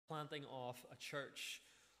planting off a church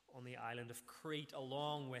on the island of Crete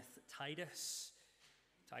along with Titus.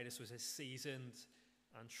 Titus was his seasoned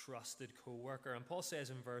and trusted co-worker. And Paul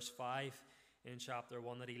says in verse 5 in chapter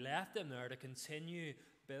 1 that he left him there to continue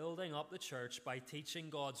building up the church by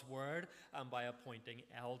teaching God's word and by appointing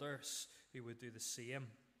elders who would do the same.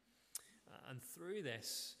 And through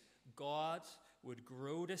this, God would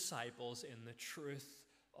grow disciples in the truth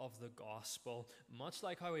of the gospel, much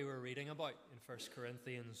like how we were reading about in 1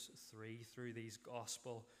 Corinthians 3 through these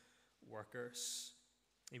gospel workers.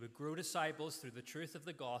 He would grow disciples through the truth of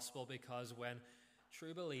the gospel, because when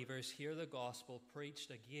true believers hear the gospel preached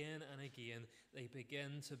again and again, they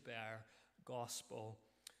begin to bear gospel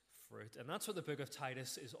fruit. And that's what the book of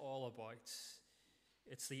Titus is all about.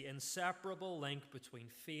 It's the inseparable link between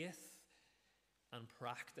faith and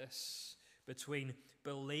practice, between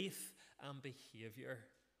belief and behavior.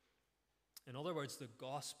 In other words, the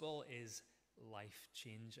gospel is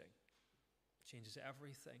life-changing. It changes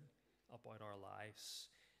everything about our lives.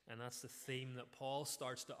 And that's the theme that Paul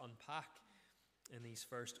starts to unpack in these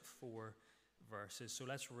first 4 verses. So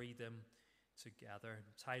let's read them together.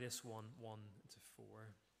 Titus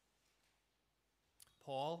 1:1-4.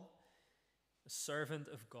 Paul, a servant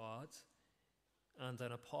of God and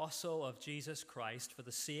an apostle of Jesus Christ, for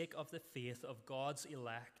the sake of the faith of God's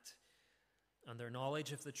elect and their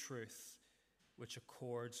knowledge of the truth, which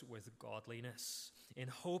accords with godliness, in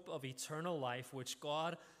hope of eternal life, which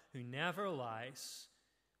God, who never lies,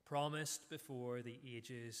 promised before the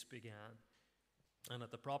ages began, and at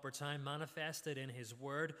the proper time manifested in his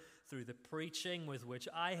word through the preaching with which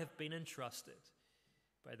I have been entrusted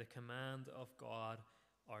by the command of God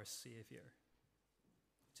our Saviour.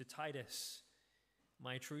 To Titus,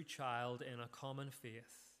 my true child in a common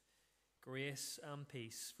faith, grace and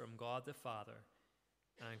peace from God the Father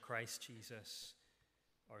and Christ Jesus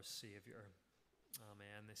our Saviour.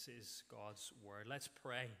 Amen. This is God's word. Let's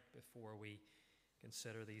pray before we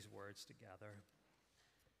consider these words together.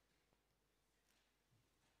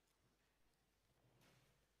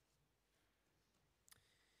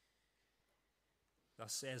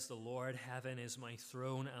 Thus says the Lord, heaven is my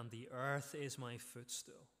throne and the earth is my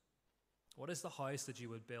footstool. What is the house that you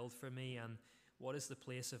would build for me, and what is the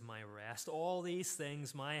place of my rest? All these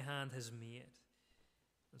things my hand has made.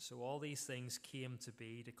 And so all these things came to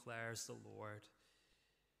be, declares the Lord.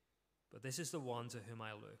 But this is the one to whom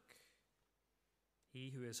I look, he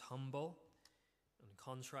who is humble and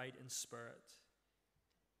contrite in spirit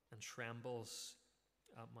and trembles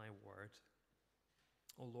at my word.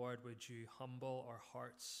 O Lord, would you humble our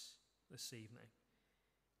hearts this evening?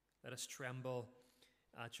 Let us tremble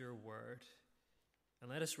at your word,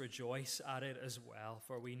 and let us rejoice at it as well,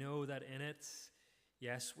 for we know that in it,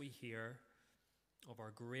 yes, we hear of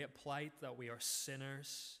our great plight, that we are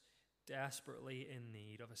sinners desperately in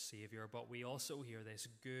need of a Savior, but we also hear this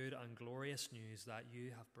good and glorious news that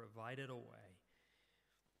you have provided a way.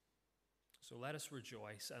 So let us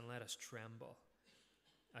rejoice and let us tremble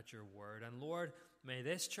at your word. And Lord, may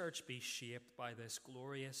this church be shaped by this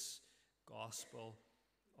glorious gospel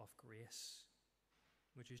of grace.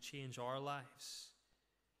 Would you change our lives?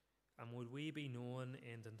 And would we be known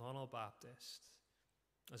in Dundonald Baptist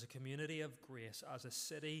as a community of grace, as a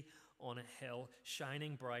city on a hill,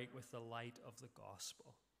 shining bright with the light of the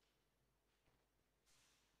gospel.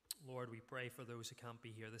 Lord, we pray for those who can't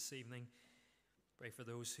be here this evening. Pray for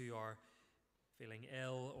those who are feeling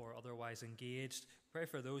ill or otherwise engaged. Pray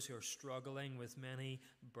for those who are struggling with many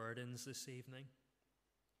burdens this evening.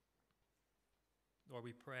 Lord,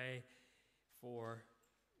 we pray for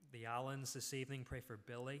the Allens this evening. Pray for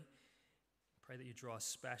Billy. Pray that you draw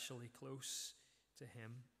especially close to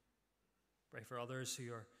him. Pray for others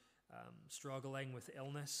who are struggling with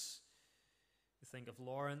illness. We think of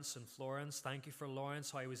Lawrence and Florence. Thank you for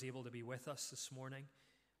Lawrence, how he was able to be with us this morning.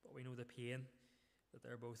 But we know the pain that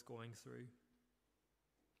they're both going through.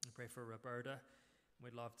 We pray for Roberta.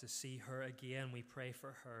 We'd love to see her again. We pray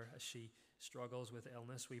for her as she struggles with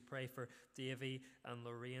illness. We pray for Davy and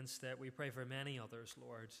Lorraine Stitt. We pray for many others,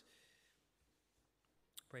 Lord.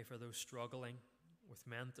 Pray for those struggling with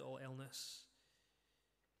mental illness.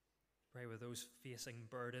 Pray with those facing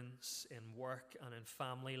burdens in work and in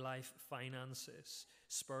family life, finances,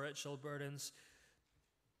 spiritual burdens,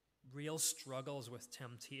 real struggles with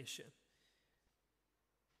temptation.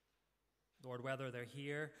 Lord, whether they're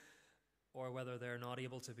here or whether they're not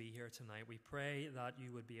able to be here tonight, we pray that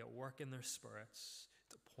you would be at work in their spirits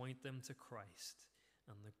to point them to Christ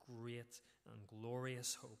and the great and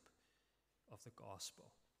glorious hope of the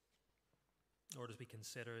gospel. Lord, as we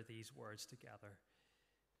consider these words together,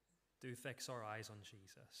 do fix our eyes on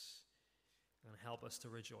Jesus and help us to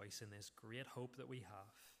rejoice in this great hope that we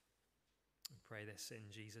have. We pray this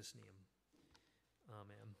in Jesus' name.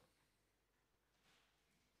 Amen.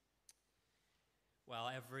 Well,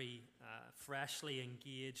 every freshly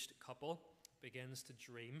engaged couple begins to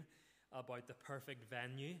dream about the perfect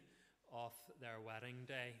venue of their wedding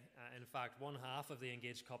day. In fact, one half of the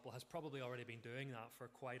engaged couple has probably already been doing that for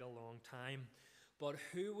quite a long time. But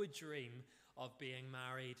who would dream of being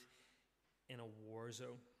married in a war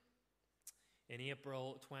zone? In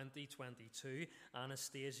April 2022,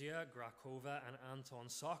 Anastasia Grakova and Anton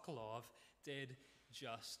Sokolov did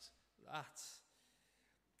just that.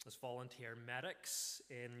 As volunteer medics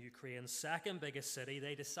in Ukraine's second biggest city,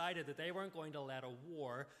 they decided that they weren't going to let a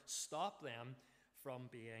war stop them from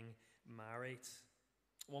being married.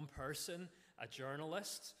 One person, a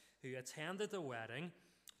journalist who attended the wedding,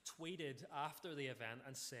 tweeted after the event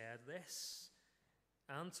and said this: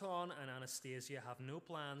 "Anton and Anastasia have no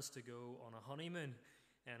plans to go on a honeymoon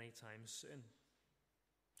anytime soon.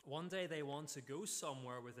 One day they want to go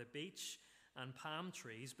somewhere with a beach and palm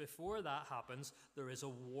trees. Before that happens, there is a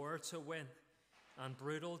war to win and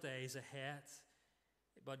brutal days ahead.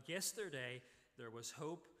 But yesterday, there was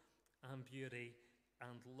hope and beauty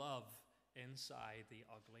and love inside the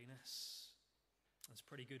ugliness." That's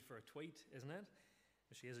pretty good for a tweet, isn't it?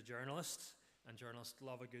 She is a journalist, and journalists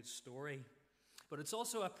love a good story. But it's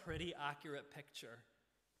also a pretty accurate picture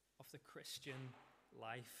of the Christian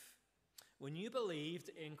life. When you believed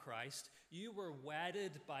in Christ, you were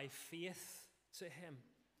wedded by faith to him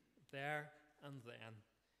there and then.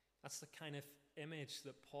 That's the kind of image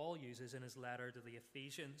that Paul uses in his letter to the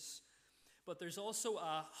Ephesians. But there's also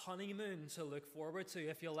a honeymoon to look forward to,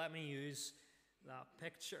 if you'll let me use that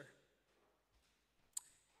picture.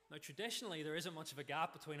 Now, traditionally, there isn't much of a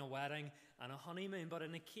gap between a wedding and a honeymoon, but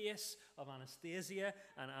in the case of Anastasia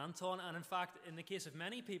and Anton, and in fact, in the case of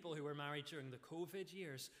many people who were married during the COVID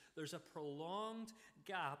years, there's a prolonged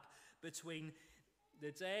gap between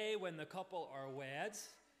the day when the couple are wed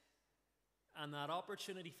and that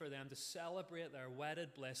opportunity for them to celebrate their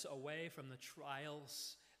wedded bliss away from the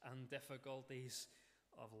trials and difficulties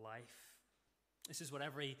of life. This is what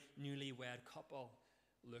every newlywed couple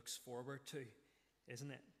looks forward to,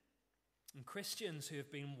 isn't it? And Christians who have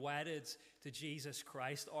been wedded to Jesus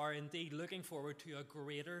Christ are indeed looking forward to a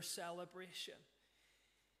greater celebration.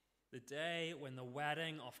 The day when the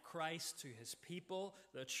wedding of Christ to his people,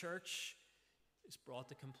 the church, is brought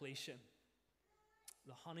to completion.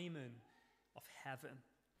 The honeymoon of heaven,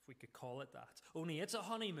 if we could call it that. Only it's a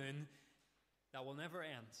honeymoon that will never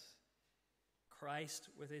end. Christ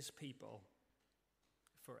with his people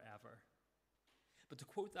forever. But to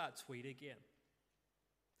quote that tweet again,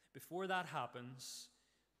 before that happens,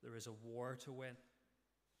 there is a war to win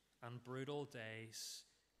and brutal days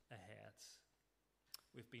ahead.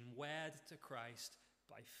 We've been wed to Christ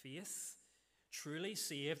by faith, truly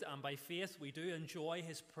saved, and by faith we do enjoy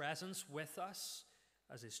his presence with us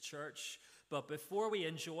as his church. But before we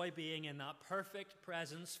enjoy being in that perfect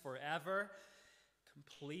presence forever,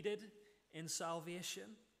 completed in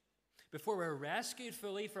salvation, before we're rescued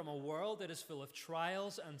fully from a world that is full of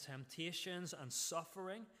trials and temptations and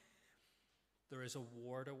suffering, there is a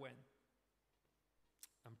war to win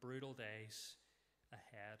and brutal days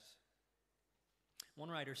ahead. One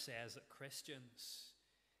writer says that Christians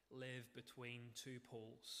live between two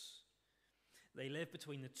poles. They live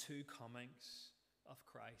between the two comings of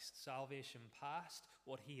Christ. Salvation past,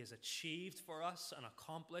 what he has achieved for us and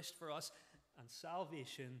accomplished for us, and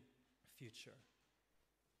salvation future,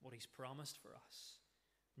 what he's promised for us.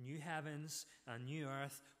 New heavens and new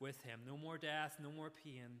earth with him. No more death, no more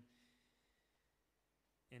pain,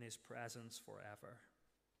 in his presence forever.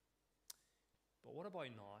 But what about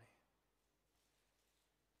now?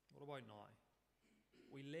 What about now?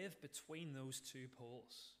 We live between those two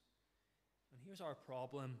poles. And here's our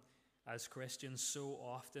problem as Christians so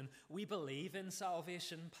often. We believe in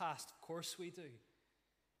salvation past. Of course we do.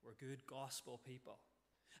 We're good gospel people.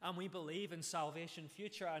 And we believe in salvation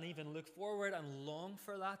future and even look forward and long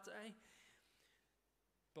for that day.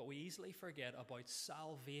 But we easily forget about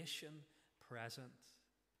salvation present.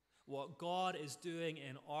 What God is doing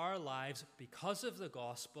in our lives because of the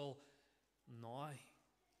gospel now.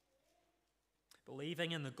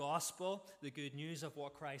 Believing in the gospel, the good news of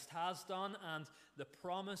what Christ has done, and the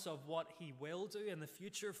promise of what he will do in the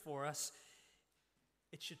future for us,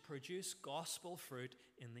 it should produce gospel fruit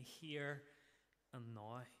in the here and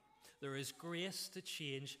now. There is grace to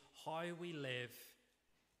change how we live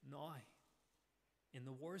now in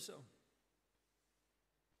the war zone.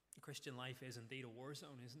 The Christian life is indeed a war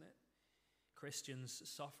zone, isn't it? Christians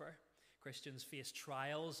suffer. Christians face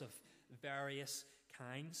trials of various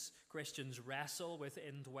kinds. Christians wrestle with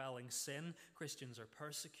indwelling sin. Christians are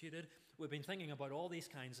persecuted. We've been thinking about all these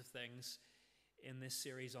kinds of things in this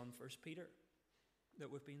series on 1 Peter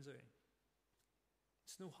that we've been doing.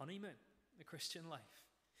 It's no honeymoon, the Christian life.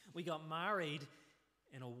 We got married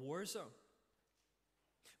in a war zone.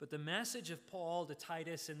 But the message of Paul to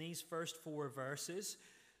Titus in these first 4 verses,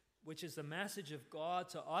 which is the message of God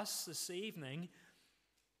to us this evening,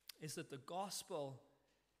 is that the gospel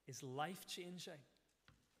is life-changing.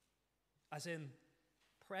 As in,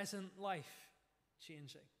 present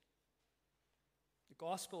life-changing. The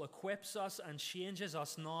gospel equips us and changes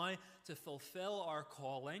us now to fulfill our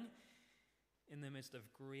calling in the midst of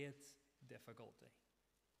great difficulty.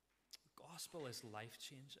 The gospel is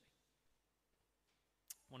life-changing.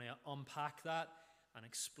 I want to unpack that and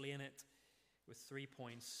explain it with 3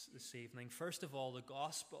 points this evening. First of all, the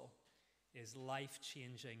gospel is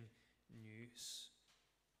life-changing news.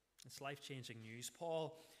 It's life-changing news.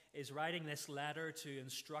 Paul is writing this letter to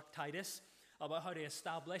instruct Titus about how to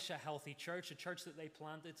establish a healthy church, a church that they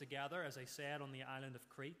planted together, as I said, on the island of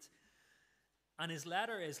Crete. And his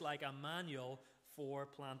letter is like a manual for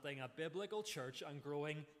planting a biblical church and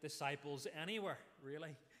growing disciples anywhere,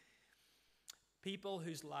 really. People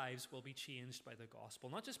whose lives will be changed by the gospel.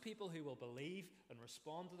 Not just people who will believe and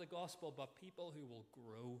respond to the gospel, but people who will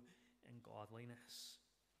grow in godliness.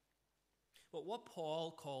 But what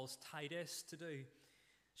Paul calls Titus to do,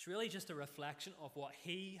 it's really just a reflection of what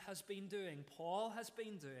he has been doing, Paul has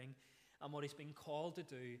been doing, and what he's been called to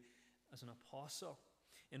do as an apostle.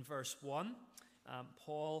 In verse 1,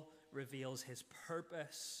 Paul reveals his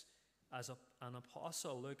purpose as an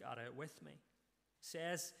apostle. Look at it with me. It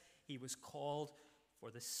says he was called for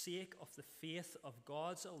the sake of the faith of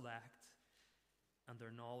God's elect and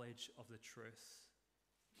their knowledge of the truth.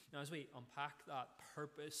 Now, as we unpack that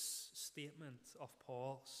purpose statement of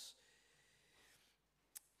Paul's,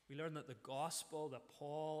 we learn that the gospel that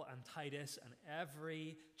Paul and Titus and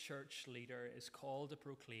every church leader is called to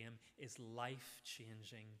proclaim is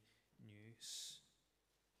life-changing news.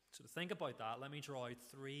 So to think about that, let me draw out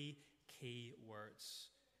 3 key words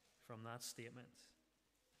from that statement.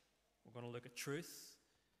 We're going to look at truth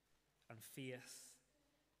and faith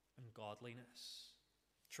and godliness.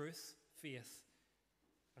 Truth, faith,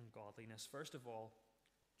 and godliness. First of all,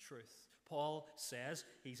 truth. Paul says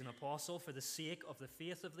he's an apostle for the sake of the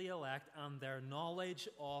faith of the elect and their knowledge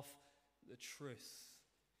of the truth.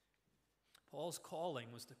 Paul's calling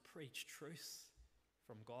was to preach truth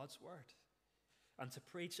from God's word and to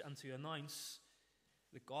preach and to announce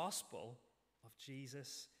the gospel of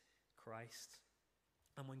Jesus Christ.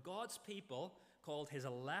 And when God's people, called his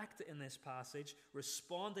elect in this passage,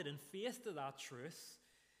 responded in faith to that truth,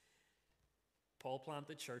 Paul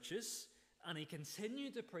planted churches, and he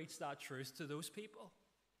continued to preach that truth to those people.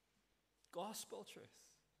 Gospel truth.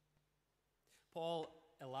 Paul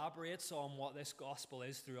elaborates on what this gospel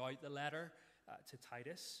is throughout the letter to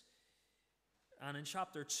Titus. And in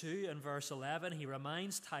chapter 2 and verse 11, he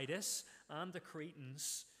reminds Titus and the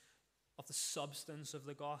Cretans of the substance of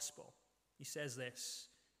the gospel. He says this,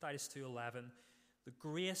 Titus 2:11, "The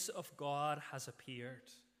grace of God has appeared,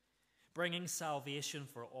 bringing salvation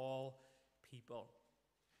for all people."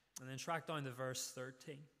 And then track down to verse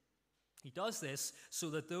 13. He does this so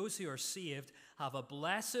that those who are saved have a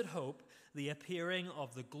blessed hope, the appearing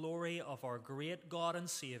of the glory of our great God and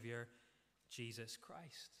Savior, Jesus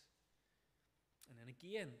Christ. And then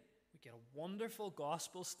again, we get a wonderful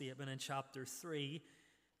gospel statement in chapter 3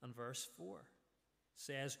 and verse 4. It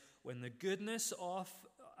says, when the goodness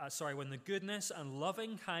and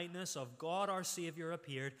loving kindness of God our Savior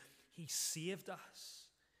appeared, he saved us.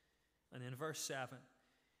 And in verse 7,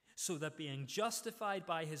 so that being justified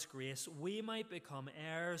by his grace, we might become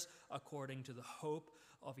heirs according to the hope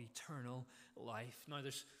of eternal life. Now,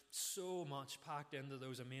 there's so much packed into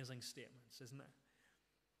those amazing statements, isn't there?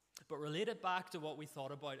 But relate it back to what we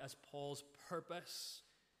thought about as Paul's purpose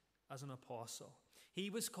as an apostle. He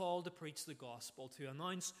was called to preach the gospel, to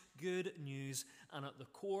announce good news, and at the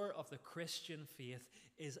core of the Christian faith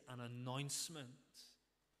is an announcement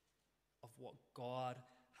of what God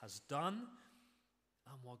has done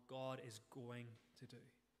and what God is going to do.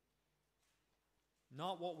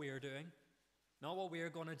 Not what we are doing, not what we are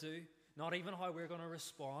going to do, not even how we're going to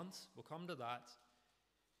respond. We'll come to that.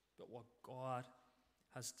 But what God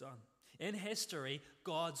has done. In history,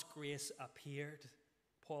 God's grace appeared,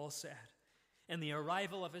 Paul said, in the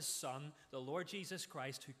arrival of his Son, the Lord Jesus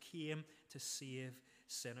Christ, who came to save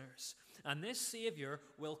sinners. And this Savior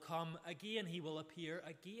will come again. He will appear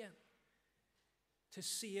again to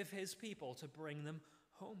save his people, to bring them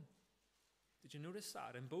home. Did you notice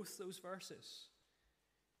that in both those verses?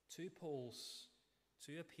 Two poles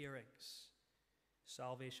Two appearings.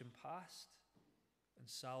 Salvation past and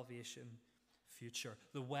salvation future.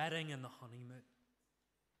 The wedding and the honeymoon.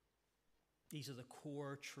 These are the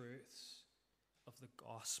core truths of the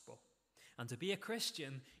gospel. And to be a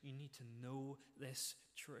Christian, you need to know this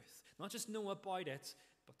truth. Not just know about it,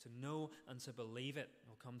 but to know and to believe it.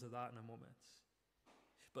 We'll come to that in a moment.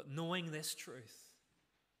 But knowing this truth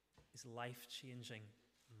is life-changing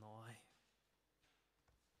now.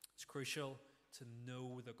 It's crucial to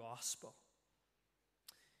know the gospel.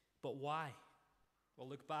 But why? Well,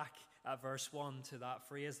 look back at verse 1 to that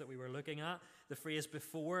phrase that we were looking at, the phrase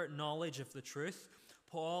before knowledge of the truth.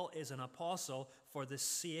 Paul is an apostle for the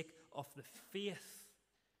sake of the faith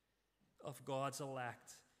of God's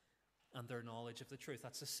elect and their knowledge of the truth.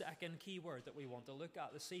 That's the second key word that we want to look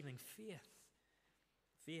at this evening, faith.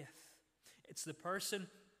 Faith. It's the person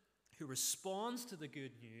who responds to the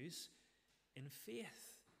good news in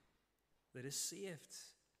faith that is saved.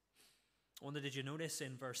 I wonder, did you notice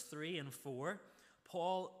in verse 3 and 4,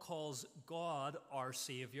 Paul calls God our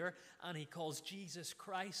Savior, and he calls Jesus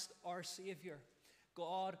Christ our Savior.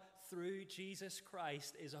 God, through Jesus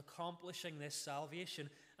Christ, is accomplishing this salvation.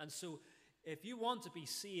 And so, if you want to be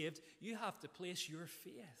saved, you have to place your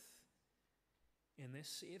faith in this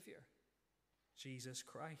Savior, Jesus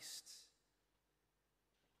Christ.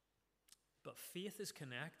 But faith is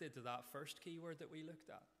connected to that first key word that we looked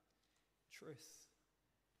at, truth.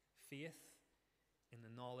 Faith in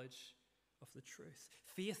the knowledge of the truth.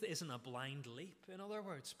 Faith isn't a blind leap, in other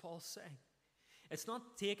words, Paul's saying. It's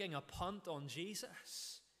not taking a punt on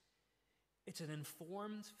Jesus. It's an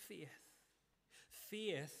informed faith.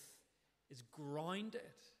 Faith is grounded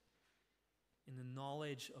in the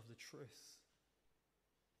knowledge of the truth.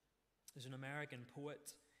 There's an American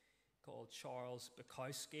poet called Charles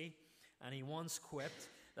Bukowski, and he once quipped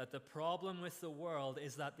that the problem with the world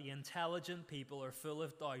is that the intelligent people are full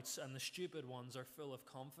of doubts and the stupid ones are full of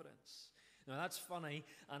confidence. Now that's funny,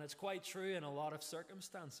 and it's quite true in a lot of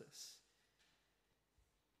circumstances.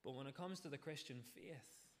 But when it comes to the Christian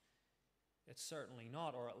faith, it's certainly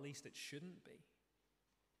not, or at least it shouldn't be.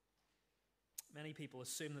 Many people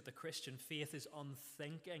assume that the Christian faith is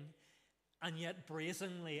unthinking and yet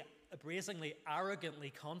brazenly, arrogantly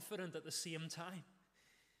confident at the same time.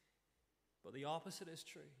 But the opposite is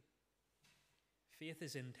true. Faith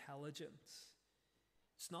is intelligent.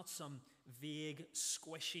 It's not some vague,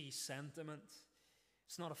 squishy sentiment.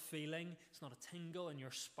 It's not a feeling. It's not a tingle in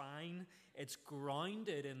your spine. It's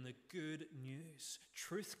grounded in the good news.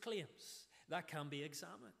 Truth claims that can be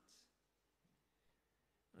examined.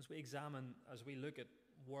 As we look at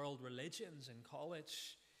world religions in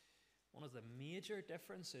college, one of the major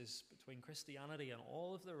differences between Christianity and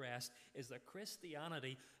all of the rest is that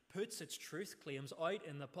Christianity puts its truth claims out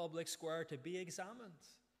in the public square to be examined.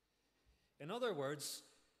 In other words,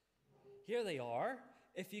 here they are.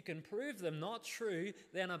 If you can prove them not true,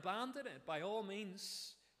 then abandon it by all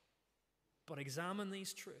means. But examine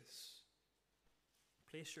these truths.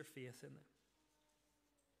 Place your faith in them.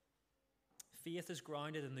 Faith is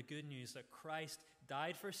grounded in the good news that Christ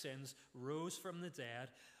died for sins, rose from the dead,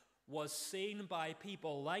 was seen by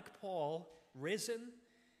people like Paul, risen,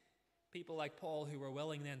 people like Paul who were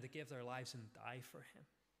willing then to give their lives and die for him.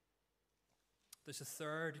 There's a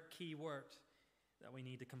third key word that we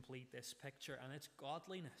need to complete this picture, and it's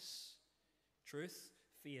godliness. Truth,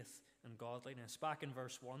 faith, and godliness. Back in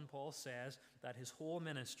verse 1, Paul says that his whole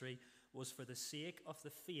ministry was for the sake of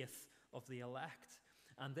the faith of the elect.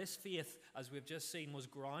 And this faith, as we've just seen, was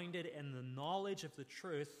grounded in the knowledge of the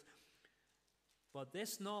truth. But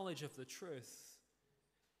this knowledge of the truth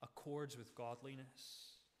accords with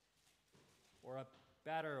godliness. Or a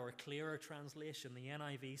better or clearer translation, the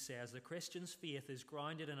NIV says, the Christian's faith is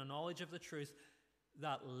grounded in a knowledge of the truth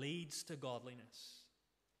that leads to godliness.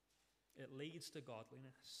 It leads to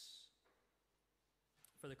godliness.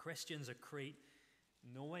 For the Christians at Crete,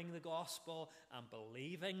 knowing the gospel and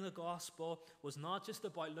believing the gospel was not just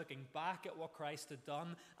about looking back at what Christ had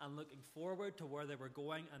done and looking forward to where they were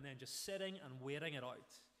going and then just sitting and waiting it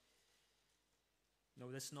out.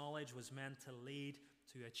 No, this knowledge was meant to lead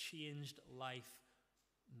to a changed life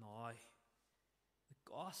now.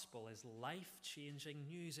 The gospel is life-changing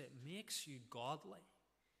news. It makes you godly.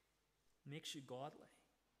 It makes you godly.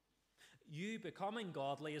 You becoming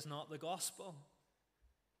godly is not the gospel.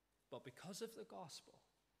 But because of the gospel,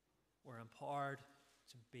 we're empowered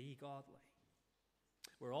to be godly.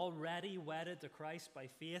 We're already wedded to Christ by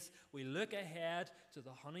faith. We look ahead to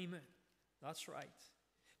the honeymoon. That's right.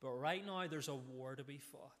 But right now there's a war to be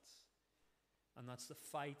fought. And that's the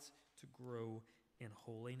fight to grow in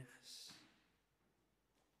holiness.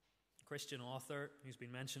 A Christian author who's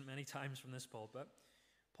been mentioned many times from this pulpit,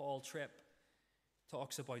 Paul Tripp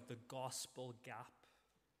talks about the gospel gap.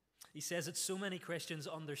 He says that so many Christians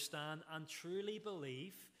understand and truly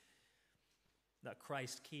believe that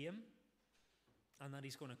Christ came and that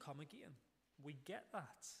he's going to come again. We get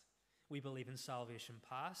that. We believe in salvation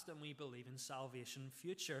past and we believe in salvation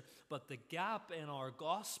future. But the gap in our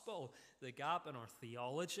gospel, the gap in our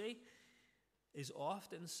theology, is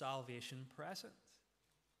often salvation present.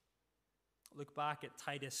 Look back at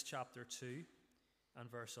Titus chapter 2 and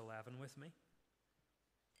verse 11 with me.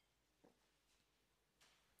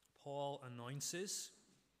 Paul announces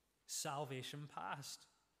salvation past.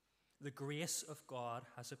 The grace of God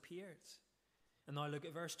has appeared. And now look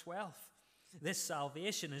at verse 12. This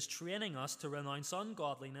salvation is training us to renounce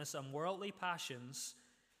ungodliness and worldly passions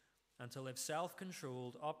and to live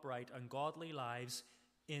self-controlled, upright, and godly lives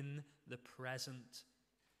in the present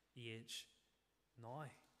age now.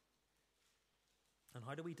 And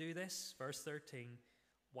how do we do this? Verse 13,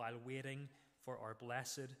 while waiting for our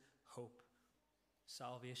blessed hope.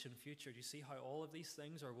 Salvation future. Do you see how all of these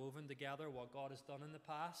things are woven together? What God has done in the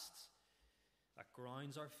past, that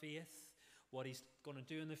grounds our faith. What he's going to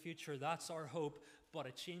do in the future, that's our hope. But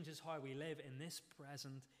it changes how we live in this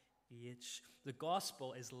present age. The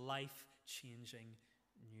gospel is life-changing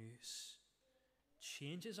news.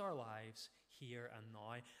 Changes our lives here and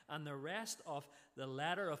now. And the rest of the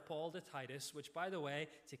letter of Paul to Titus, which, by the way,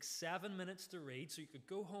 takes 7 minutes to read, so you could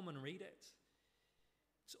go home and read it.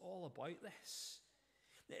 It's all about this.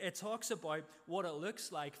 It talks about what it looks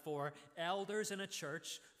like for elders in a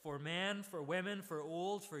church, for men, for women, for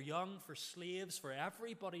old, for young, for slaves, for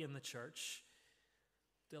everybody in the church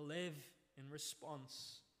to live in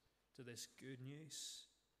response to this good news.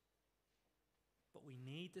 But we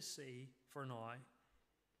need to see for now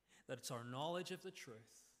that it's our knowledge of the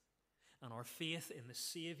truth and our faith in the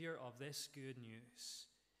Savior of this good news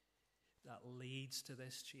that leads to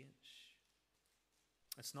this change.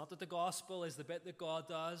 It's not that the gospel is the bit that God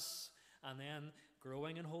does, and then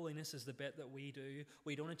growing in holiness is the bit that we do.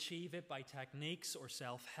 We don't achieve it by techniques or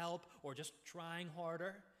self-help or just trying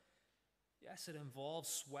harder. Yes, it involves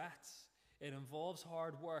sweat. It involves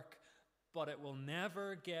hard work, but it will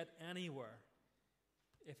never get anywhere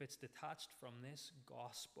if it's detached from this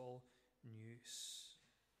gospel news.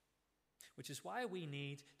 Which is why we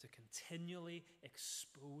need to continually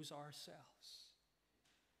expose ourselves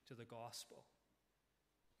to the gospel.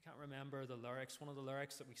 I can't remember the lyrics. One of the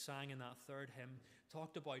lyrics that we sang in that third hymn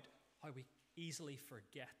talked about how we easily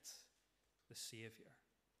forget the Savior.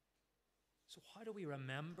 So how do we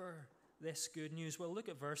remember this good news? Well, look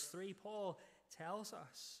at verse 3. Paul tells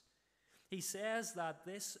us. He says that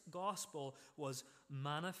this gospel was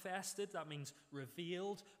manifested, that means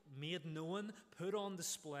revealed, made known, put on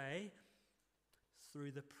display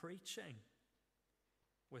through the preaching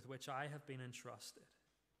with which I have been entrusted.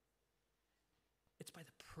 It's by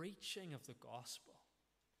the preaching of the gospel,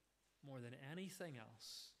 more than anything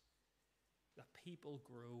else, that people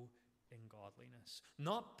grow in godliness.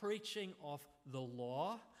 Not preaching of the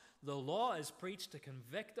law. The law is preached to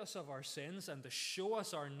convict us of our sins and to show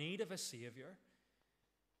us our need of a Savior.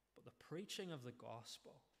 But the preaching of the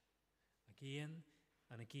gospel, again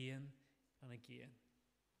and again and again,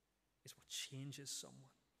 is what changes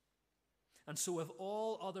someone. And so if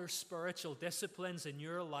all other spiritual disciplines in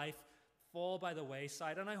your life fall by the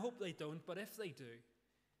wayside, and I hope they don't, but if they do,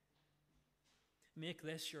 make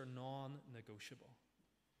this your non-negotiable.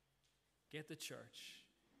 Get to church.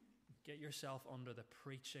 Get yourself under the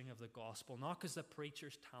preaching of the gospel, not because the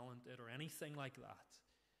preacher's talented or anything like that,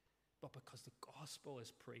 but because the gospel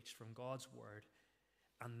is preached from God's word,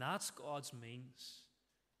 and that's God's means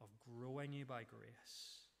of growing you by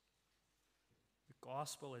grace. The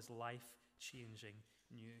gospel is life-changing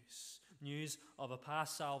news. News of a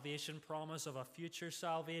past salvation, promise of a future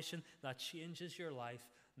salvation that changes your life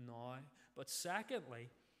now. But secondly,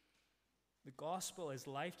 the gospel is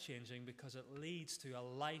life-changing because it leads to a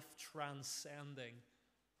life-transcending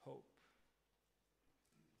hope.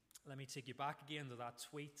 Let me take you back again to that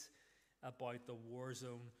tweet about the war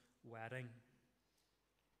zone wedding.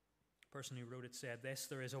 The person who wrote it said this: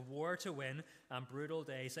 "There is a war to win and brutal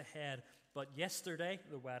days ahead, but yesterday,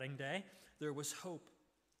 the wedding day, there was hope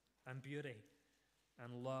and beauty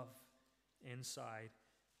and love inside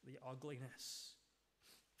the ugliness."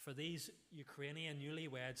 For these Ukrainian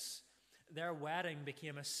newlyweds, their wedding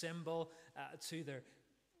became a symbol to their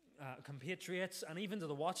compatriots and even to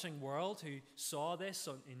the watching world who saw this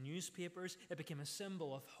in newspapers. It became a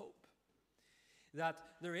symbol of hope. That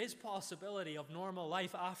there is possibility of normal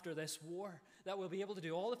life after this war. That we'll be able to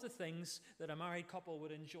do all of the things that a married couple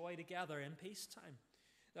would enjoy together in peacetime.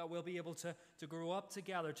 That we'll be able to grow up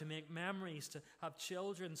together, to make memories, to have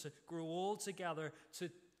children, to grow old together, to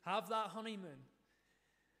have that honeymoon.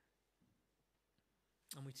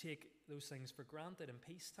 And we take those things for granted in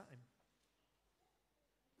peacetime.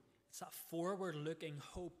 It's that forward-looking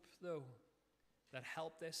hope, though, that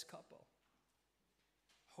helped this couple.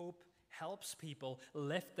 Hope helps people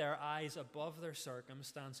lift their eyes above their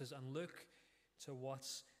circumstances and look to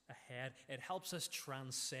what's ahead. It helps us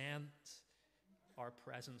transcend our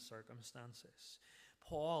present circumstances.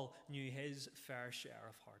 Paul knew his fair share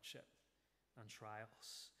of hardship and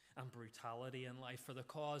trials and brutality in life for the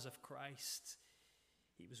cause of Christ.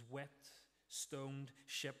 He was whipped, stoned,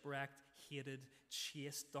 shipwrecked, hated,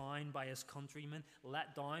 chased down by his countrymen,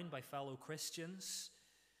 let down by fellow Christians,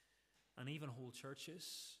 and even whole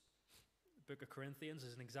churches. The book of Corinthians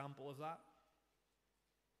is an example of that.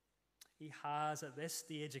 He has, at this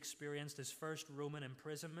stage, experienced his first Roman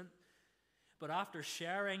imprisonment. But after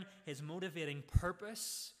sharing his motivating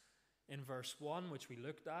purpose in verse 1, which we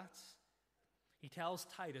looked at, he tells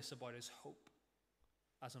Titus about his hope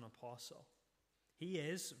as an apostle. He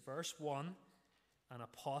is, verse 1, an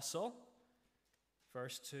apostle.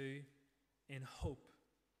 Verse 2, in hope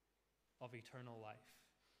of eternal life.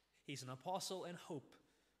 He's an apostle in hope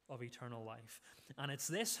of eternal life. And it's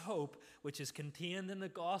this hope which is contained in the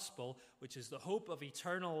gospel, which is the hope of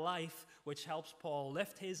eternal life, which helps Paul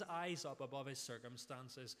lift his eyes up above his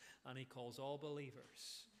circumstances, and he calls all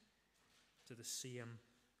believers to the same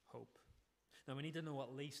hope. Now we need to know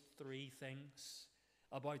at least three things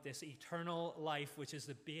about this eternal life, which is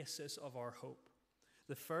the basis of our hope.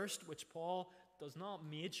 The first, which Paul does not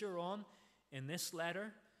major on in this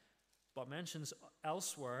letter, but mentions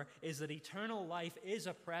elsewhere, is that eternal life is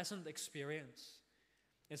a present experience.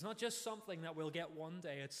 It's not just something that we'll get one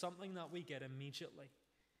day, it's something that we get immediately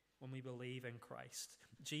when we believe in Christ.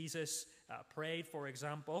 Jesus prayed, for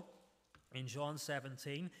example, in John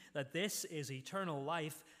 17, that this is eternal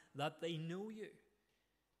life, that they know you,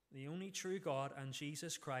 the only true God, and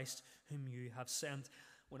Jesus Christ, whom you have sent.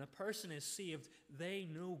 When a person is saved, they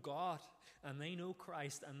know God, and they know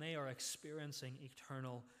Christ, and they are experiencing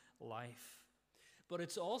eternal life. But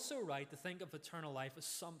it's also right to think of eternal life as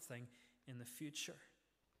something in the future.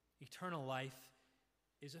 Eternal life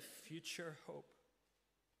is a future hope.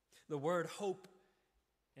 The word hope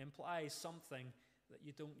implies something that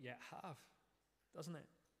you don't yet have, doesn't it?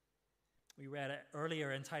 We read it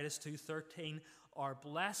earlier in Titus 2:13. Our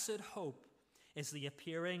blessed hope is the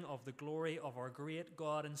appearing of the glory of our great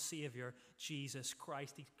God and Savior, Jesus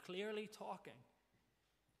Christ. He's clearly talking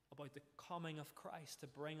about the coming of Christ to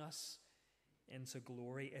bring us into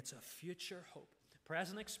glory. It's a future hope,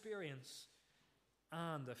 present experience,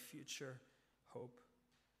 and a future hope.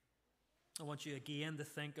 I want you again to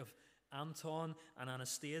think of Anton and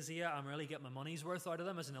Anastasia. I'm really getting my money's worth out of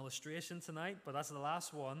them as an illustration tonight, but that's the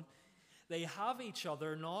last one. They have each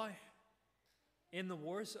other now in the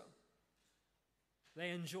war zone.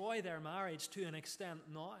 They enjoy their marriage to an extent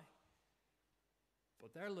now,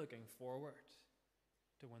 but they're looking forward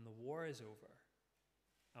to when the war is over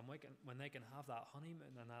and when they can have that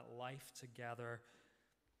honeymoon and that life together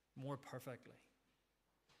more perfectly.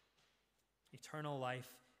 Eternal life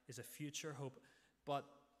is a future hope, but,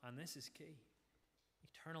 and this is key,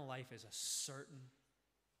 eternal life is a certain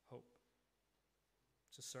hope.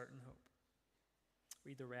 It's a certain hope.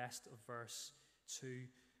 Read the rest of verse 2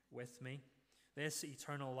 with me. This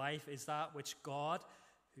eternal life is that which God,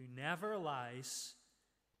 who never lies,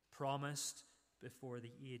 promised before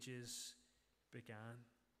the ages began.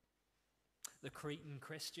 The Cretan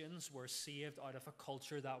Christians were saved out of a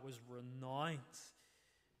culture that was renowned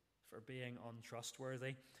for being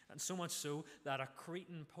untrustworthy, and so much so that a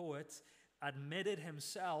Cretan poet admitted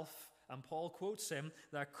himself, and Paul quotes him,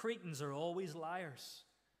 that Cretans are always liars.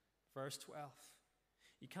 Verse 12.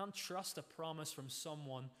 You can't trust a promise from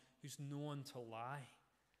someone who's known to lie.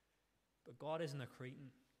 But God isn't a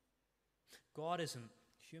Cretan. God isn't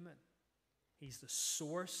human. He's the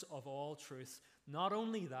source of all truth. Not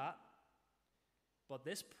only that, but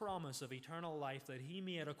this promise of eternal life that he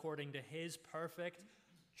made according to his perfect,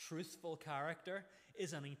 truthful character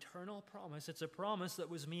is an eternal promise. It's a promise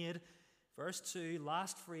that was made, verse 2,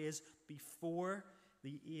 last phrase, before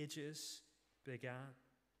the ages began.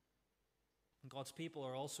 God's people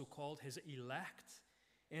are also called his elect.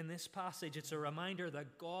 In this passage, it's a reminder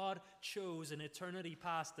that God chose in eternity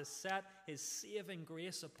past to set his saving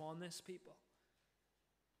grace upon this people.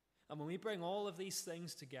 And when we bring all of these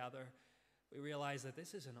things together, we realize that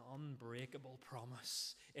this is an unbreakable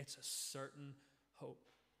promise. It's a certain hope.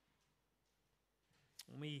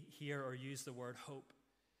 When we hear or use the word hope,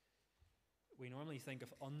 we normally think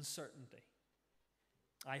of uncertainty.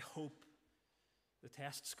 I hope the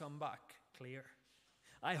tests come back clear.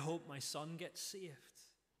 I hope my son gets saved.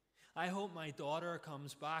 I hope my daughter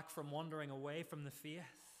comes back from wandering away from the faith.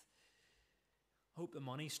 Hope the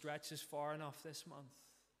money stretches far enough this month.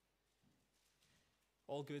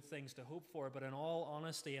 All good things to hope for, but in all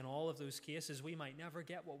honesty, in all of those cases, we might never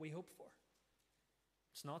get what we hope for.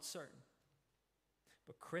 It's not certain.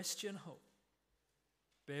 But Christian hope,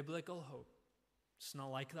 biblical hope, it's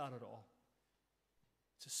not like that at all.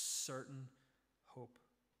 It's a certain hope.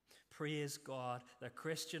 Praise God that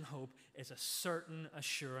Christian hope is a certain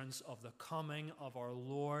assurance of the coming of our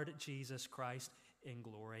Lord Jesus Christ in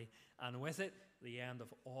glory, and with it, the end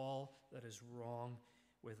of all that is wrong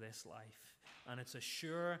with this life. And it's a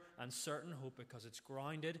sure and certain hope because it's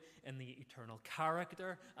grounded in the eternal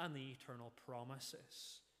character and the eternal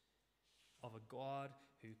promises of a God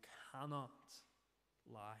who cannot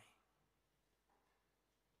lie.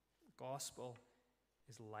 The gospel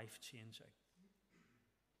is life-changing.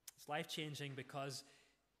 It's life-changing because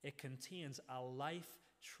it contains a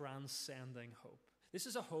life-transcending hope. This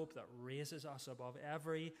is a hope that raises us above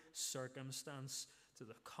every circumstance to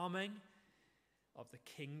the coming of the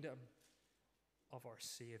kingdom of our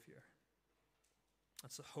Savior.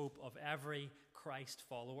 That's the hope of every Christ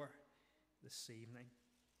follower this evening,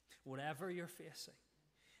 whatever you're facing.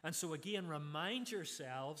 And so again, remind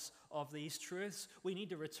yourselves of these truths. We need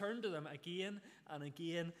to return to them again and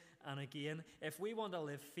again and again. If we want to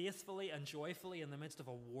live faithfully and joyfully in the midst of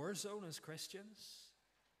a war zone as Christians,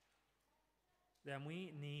 then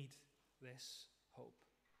we need this hope.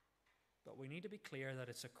 But we need to be clear that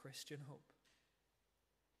it's a Christian hope.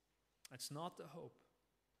 It's not the hope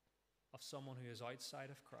of someone who is outside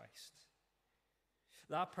of Christ.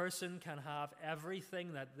 That person can have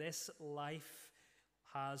everything that this life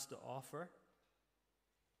has to offer,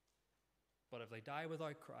 but if they die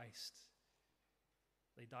without Christ,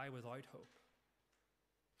 they die without hope.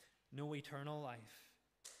 No eternal life,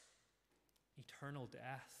 eternal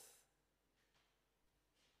death.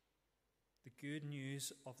 The good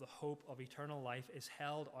news of the hope of eternal life is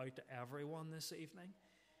held out to everyone this evening.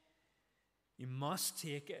 You must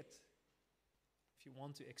take it if you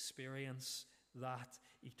want to experience that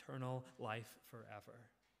eternal life forever.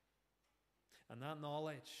 And that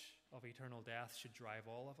knowledge of eternal death should drive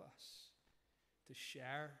all of us to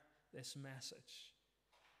share this message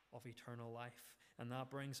of eternal life. And that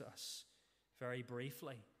brings us very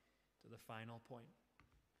briefly to the final point.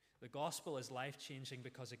 The gospel is life-changing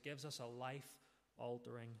because it gives us a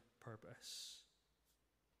life-altering purpose.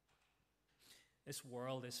 This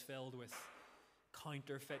world is filled with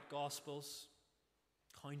counterfeit gospels,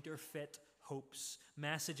 counterfeit hopes.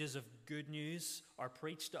 Messages of good news are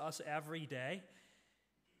preached to us every day.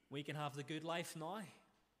 We can have the good life now,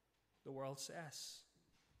 the world says.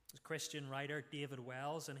 The Christian writer David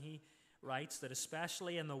Wells, and he writes that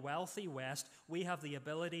especially in the wealthy West, we have the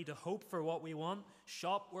ability to hope for what we want,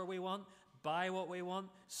 shop where we want, buy what we want,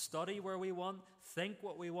 study where we want, think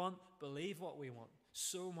what we want, believe what we want.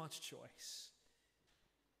 So much choice.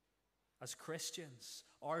 As Christians,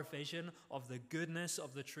 our vision of the goodness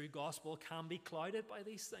of the true gospel can be clouded by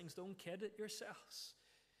these things. Don't kid it yourselves.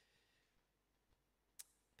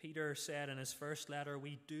 Peter said in his first letter,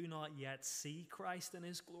 we do not yet see Christ in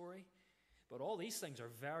his glory, but all these things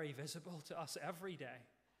are very visible to us every day.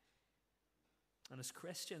 And as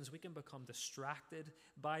Christians, we can become distracted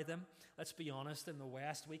by them. Let's be honest, in the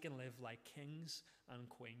West, we can live like kings and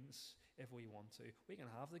queens if we want to. We can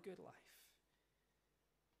have the good life.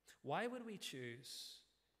 Why would we choose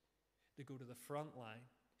to go to the front line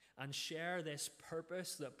and share this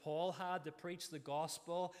purpose that Paul had to preach the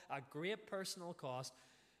gospel at great personal cost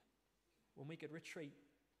when we could retreat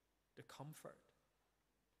to comfort?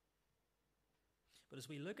 But as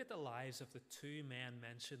we look at the lives of the two men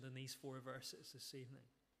mentioned in these 4 verses this evening,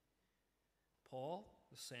 Paul,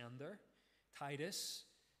 the sender, Titus,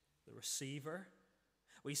 the receiver,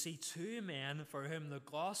 we see 2 men for whom the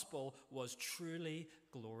gospel was truly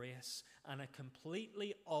glorious, and it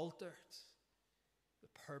completely altered the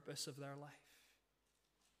purpose of their life.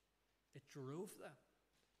 It drove them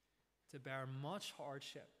to bear much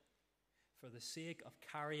hardship for the sake of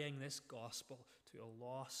carrying this gospel to a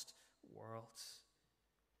lost world.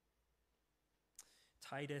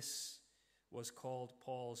 Titus was called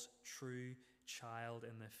Paul's true child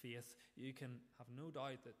in the faith. You can have no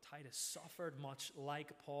doubt that Titus suffered much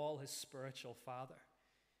like Paul, his spiritual father,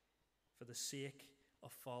 for the sake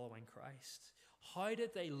of following Christ. How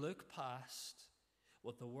did they look past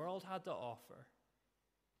what the world had to offer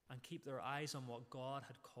and keep their eyes on what God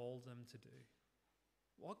had called them to do?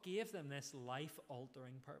 What gave them this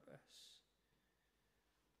life-altering purpose?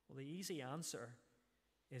 Well, the easy answer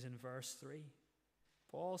is in verse 3.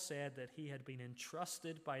 Paul said that he had been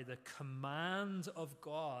entrusted by the command of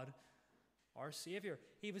God, our Savior.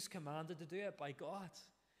 He was commanded to do it by God.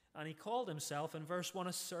 And he called himself in verse 1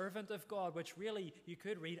 a servant of God, which really you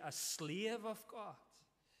could read a slave of God.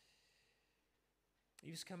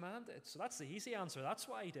 He was commanded. So that's the easy answer. That's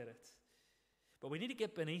why he did it. But we need to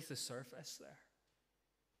get beneath the surface there.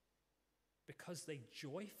 Because they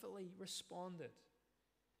joyfully responded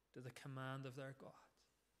to the command of their God.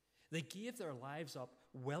 They gave their lives up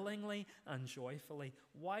willingly and joyfully.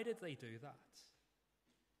 Why did they do that?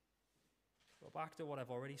 Well, back to what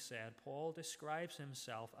I've already said. Paul describes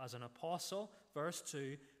himself as an apostle, verse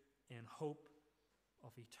 2, in hope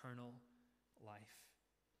of eternal life.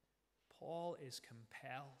 Paul is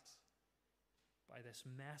compelled by this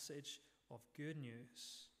message of good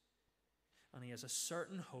news, and he has a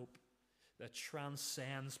certain hope that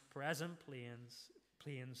transcends present pains,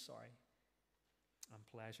 and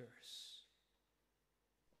pleasures.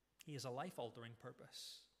 He has a life-altering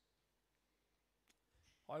purpose.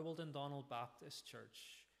 How will Dundonald Baptist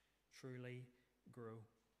Church truly grow?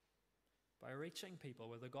 By reaching people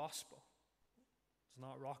with the gospel. It's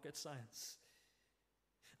not rocket science.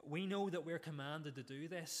 We know that we're commanded to do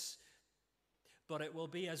this, but it will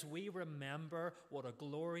be as we remember what a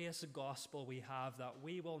glorious gospel we have that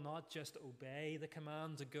we will not just obey the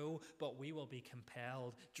command to go, but we will be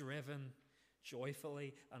compelled, driven,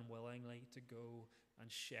 joyfully and willingly to go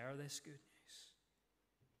and share this good news.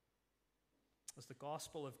 As the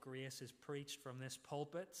gospel of grace is preached from this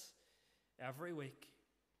pulpit every week,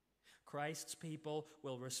 Christ's people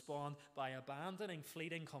will respond by abandoning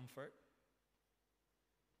fleeting comfort,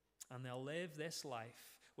 and they'll live this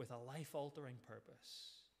life with a life-altering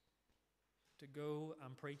purpose to go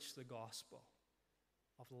and preach the gospel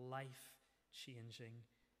of life-changing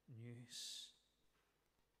news.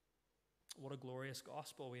 What a glorious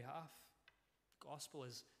gospel we have. The gospel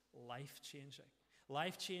is life-changing.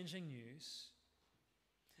 Life-changing news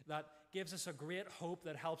that gives us a great hope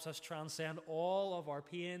that helps us transcend all of our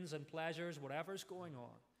pains and pleasures, whatever's going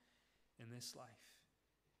on in this life.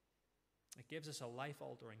 It gives us a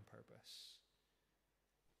life-altering purpose.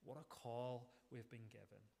 What a call we've been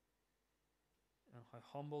given. And how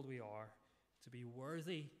humbled we are to be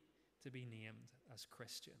worthy to be named as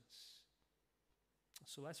Christians.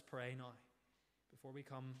 So let's pray now. Before we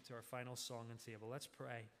come to our final song and table, let's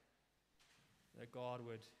pray that God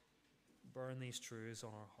would burn these truths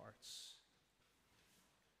on our hearts.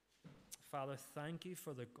 Father, thank you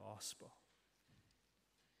for the gospel.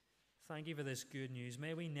 Thank you for this good news.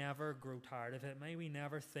 May we never grow tired of it. May we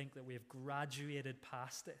never think that we have graduated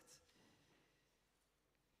past it.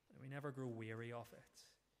 May we never grow weary of it,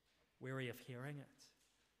 weary of hearing it.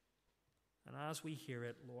 And as we hear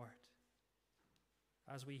it, Lord,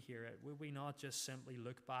 as we hear it, would we not just simply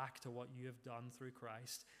look back to what you have done through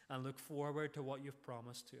Christ and look forward to what you've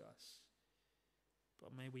promised to us?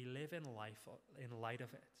 But may we live in life in light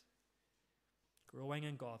of it, growing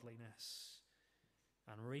in godliness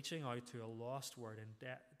and reaching out to a lost world in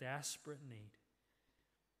desperate need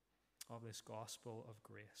of this gospel of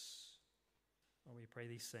grace. Lord, we pray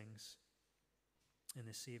these things in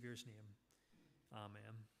the Savior's name.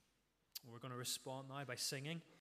 Amen. We're going to respond now by singing.